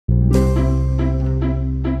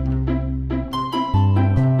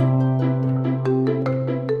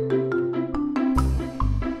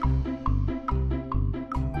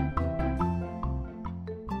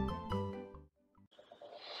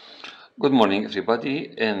morning everybody.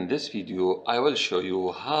 In this video I will show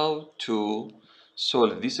you how to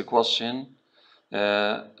solve this question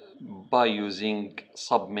by using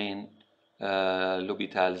submain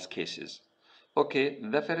Lhopital's cases. Okay,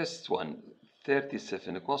 the first one,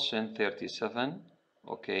 37, question 37.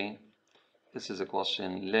 Okay, this is a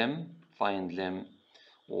question find lim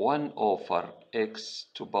 1 over x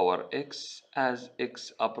to power x as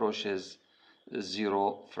x approaches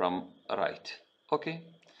 0 from right. Okay,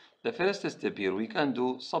 the first step here we can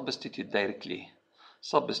do substitute directly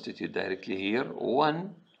here.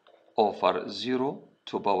 1 over 0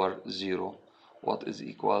 to power 0, what is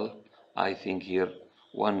equal, I think here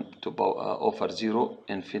 1 to power over 0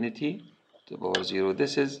 infinity to power 0.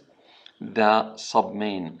 This is the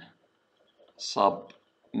submain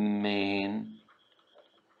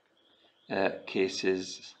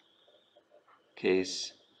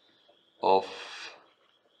case of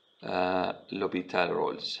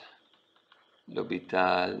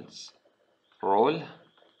L'Hopital's rule.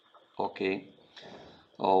 Okay,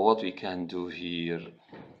 what we can do here,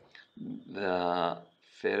 the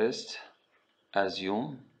first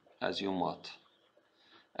assume what?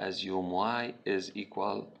 Assume y is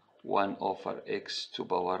equal 1 over x to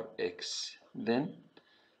power x, then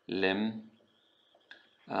len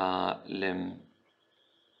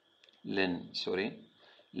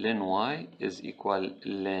y is equal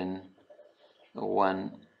len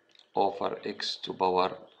 1 over x to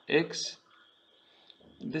power x.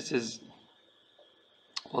 This is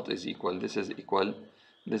what is equal, this is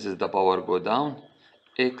the power go down,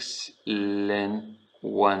 x len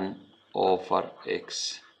 1 over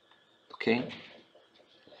x. Okay,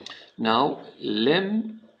 now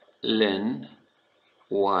len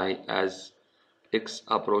y as x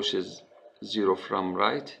approaches 0 from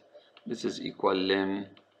right, this is equal len,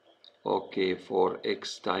 okay, for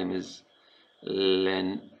x times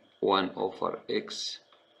len 1 over x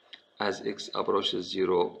as x approaches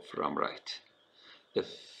 0 from right. If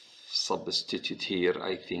substitute here,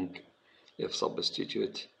 I think if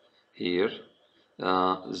substitute here,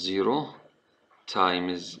 0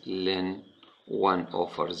 times len 1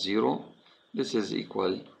 over 0, this is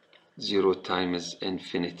equal 0 times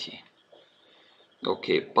infinity.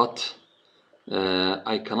 Okay, but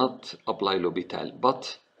I cannot apply L'Hopital,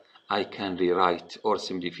 but I can rewrite or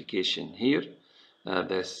simplification here.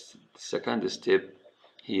 The second step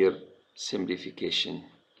here, simplification.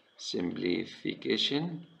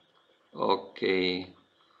 Okay,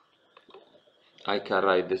 I can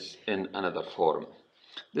write this in another form.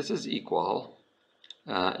 This is equal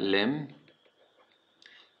lim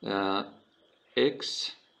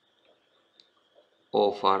x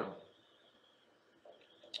over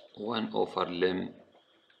 1 over lim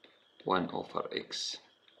 1 over x,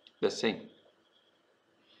 the same.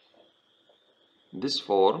 This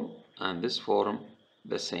form and this form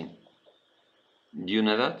the same. Do you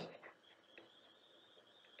know that?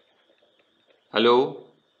 Hello?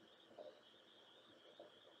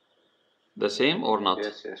 The same or not?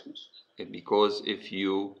 Yes. Because if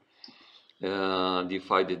you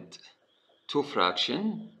divided two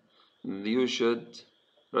fraction, you should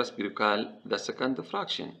reciprocal the second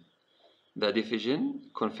fraction. The division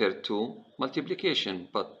convert to multiplication,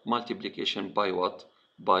 but multiplication by what?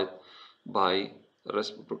 By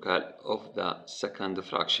reciprocal of the second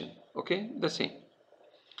fraction. Okay, the same.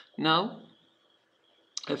 Now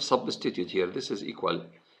if substitute here, this is equal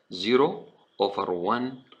 0 over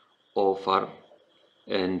 1 over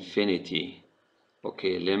infinity.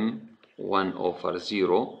 Okay, lim 1 over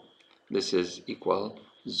 0, this is equal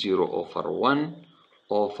 0 over 1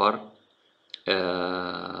 over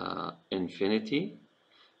infinity.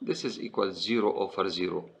 This is equal 0 over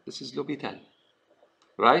 0. This is L'Hopital,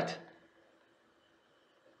 right?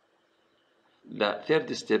 The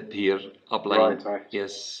third step here, apply. Right.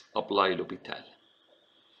 Yes, apply L'Hopital.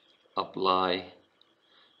 Apply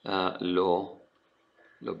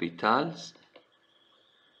L'Hopital's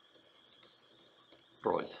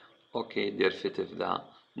rule. Okay, derivative the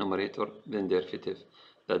numerator, then derivative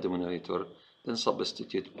the denominator, then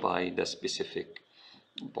substitute by the specific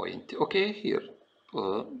point. Okay, here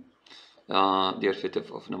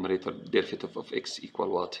derivative of numerator, derivative of x equal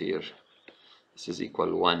what here? This is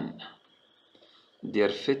equal 1.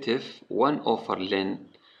 Derivative 1 over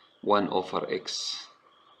len 1 over x.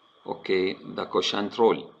 Okay, the quotient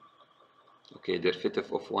rule. Okay,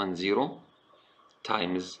 derivative of 1 0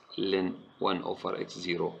 times len 1 over x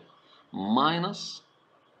 0 minus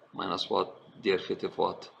what? Derivative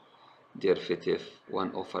what? Derivative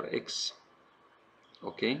 1 over x.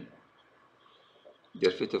 Okay,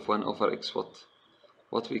 derivative 1 over x,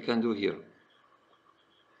 what we can do here?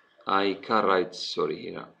 I can write, sorry,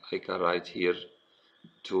 here I can write here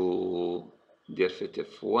to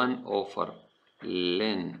derivative 1 over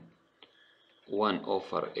ln 1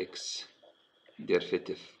 over x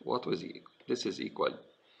derivative, what was it? This is equal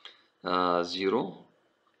 0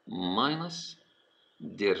 minus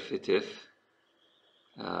derivative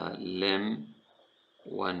ln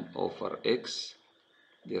 1 over x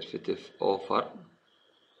derivative over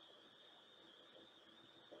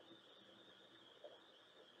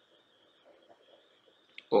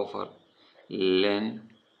ln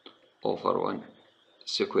over 1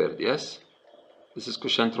 squared. Yes, this is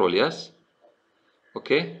quotient rule. Yes,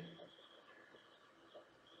 okay.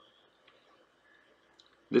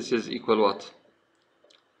 This is equal what?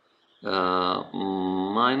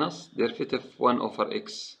 Minus derivative 1 over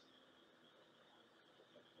x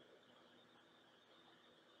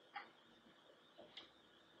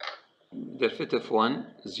derivative 1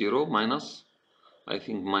 0 minus, I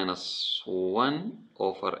think, minus 1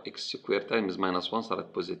 over x squared times minus 1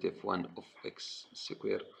 صارت positive 1 of x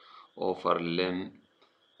squared over ln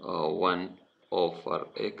 1 over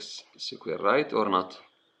x squared, right or not?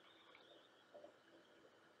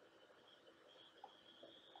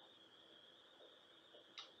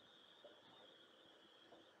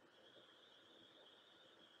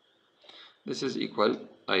 This is equal,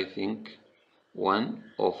 I think, 1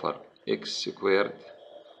 over x squared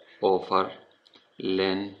over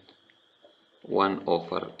ln 1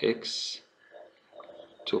 over x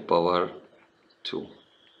to power 2.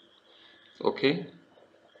 Okay,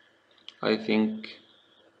 I think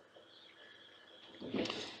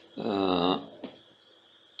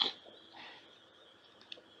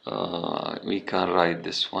we can write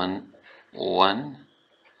this one 1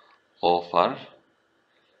 over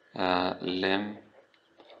ln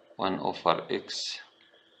 1 over x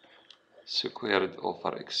squared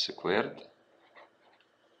over x squared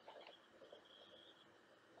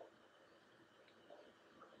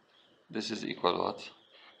this is equal what?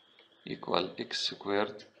 Equal x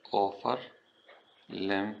squared over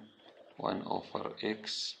ln 1 over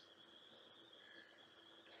x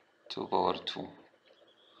to power 2.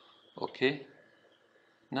 Okay,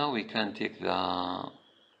 now we can take the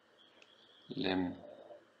ln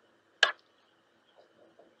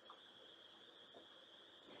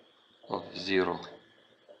of 0.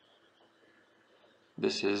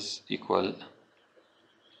 This is equal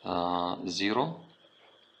 0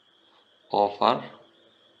 over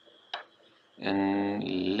in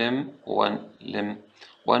ln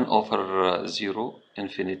 1 over 0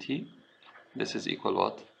 infinity. This is equal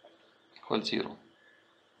what? Equal 0,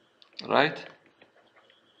 right?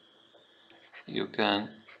 You can,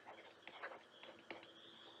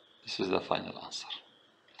 this is the final answer.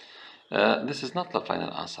 This is not the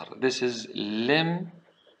final answer. This is ln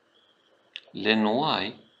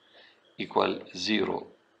y equal 0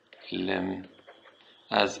 ln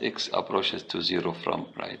as x approaches to 0 from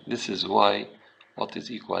right. This is y, what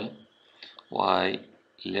is equal? Y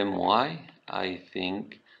ln y, I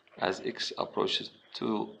think, as x approaches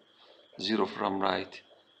to 0 from right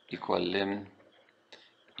equal ln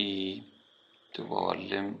e to power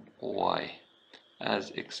ln y.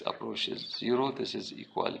 As x approaches 0, this is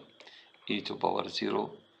equal e to power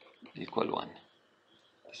 0 equal 1.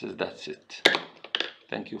 That's it.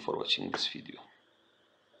 Thank you for watching this video.